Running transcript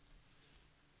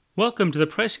Welcome to the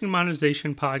Pricing and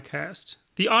Monetization Podcast,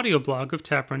 the audio blog of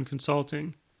Taprun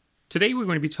Consulting. Today we're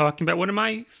going to be talking about one of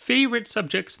my favorite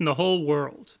subjects in the whole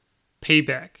world,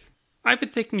 payback. I've been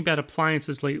thinking about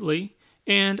appliances lately,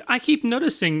 and I keep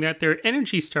noticing that their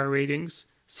Energy Star ratings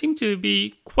seem to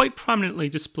be quite prominently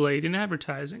displayed in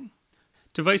advertising.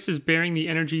 Devices bearing the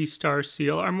Energy Star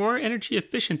seal are more energy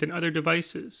efficient than other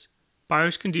devices.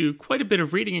 Buyers can do quite a bit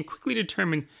of reading and quickly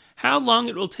determine how long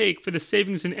it will take for the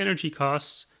savings in energy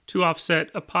costs to offset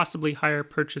a possibly higher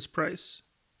purchase price.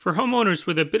 For homeowners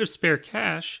with a bit of spare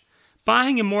cash,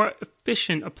 buying a more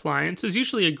efficient appliance is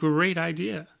usually a great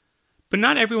idea. But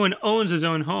not everyone owns his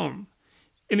own home.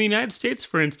 In the United States,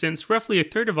 for instance, roughly a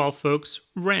third of all folks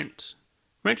rent.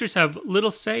 Renters have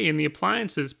little say in the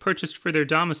appliances purchased for their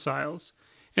domiciles,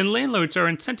 and landlords are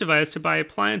incentivized to buy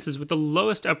appliances with the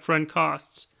lowest upfront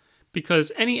costs,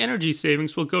 because any energy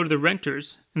savings will go to the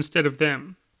renters instead of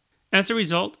them. As a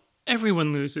result,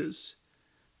 everyone loses.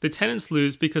 The tenants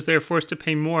lose because they are forced to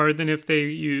pay more than if they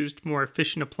used more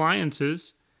efficient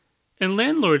appliances, and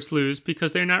landlords lose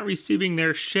because they're not receiving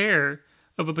their share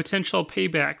of a potential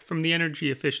payback from the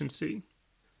energy efficiency.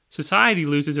 Society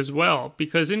loses as well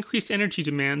because increased energy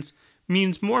demands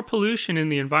means more pollution in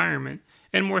the environment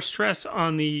and more stress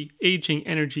on the aging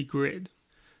energy grid.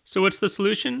 So what's the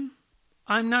solution?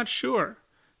 I'm not sure.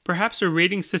 Perhaps a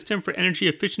rating system for energy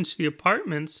efficiency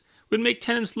apartments would make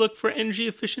tenants look for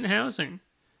energy-efficient housing.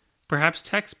 Perhaps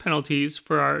tax penalties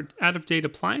for our out-of-date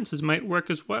appliances might work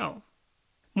as well.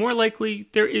 More likely,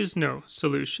 there is no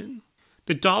solution.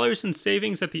 The dollars in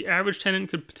savings that the average tenant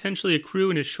could potentially accrue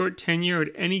in a short tenure at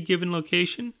any given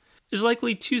location is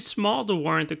likely too small to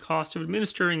warrant the cost of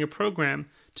administering a program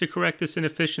to correct this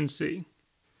inefficiency.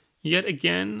 Yet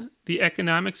again, the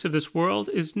economics of this world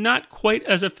is not quite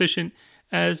as efficient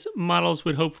as models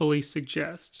would hopefully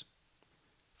suggest.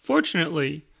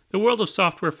 Fortunately, the world of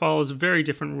software follows very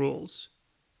different rules.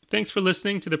 Thanks for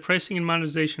listening to the Pricing and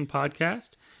Monetization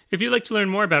Podcast. If you'd like to learn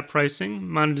more about pricing,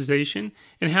 monetization,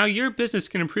 and how your business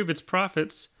can improve its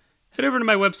profits, head over to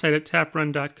my website at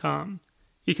taprun.com.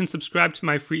 You can subscribe to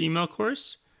my free email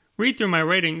course, read through my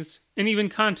writings, and even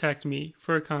contact me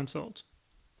for a consult.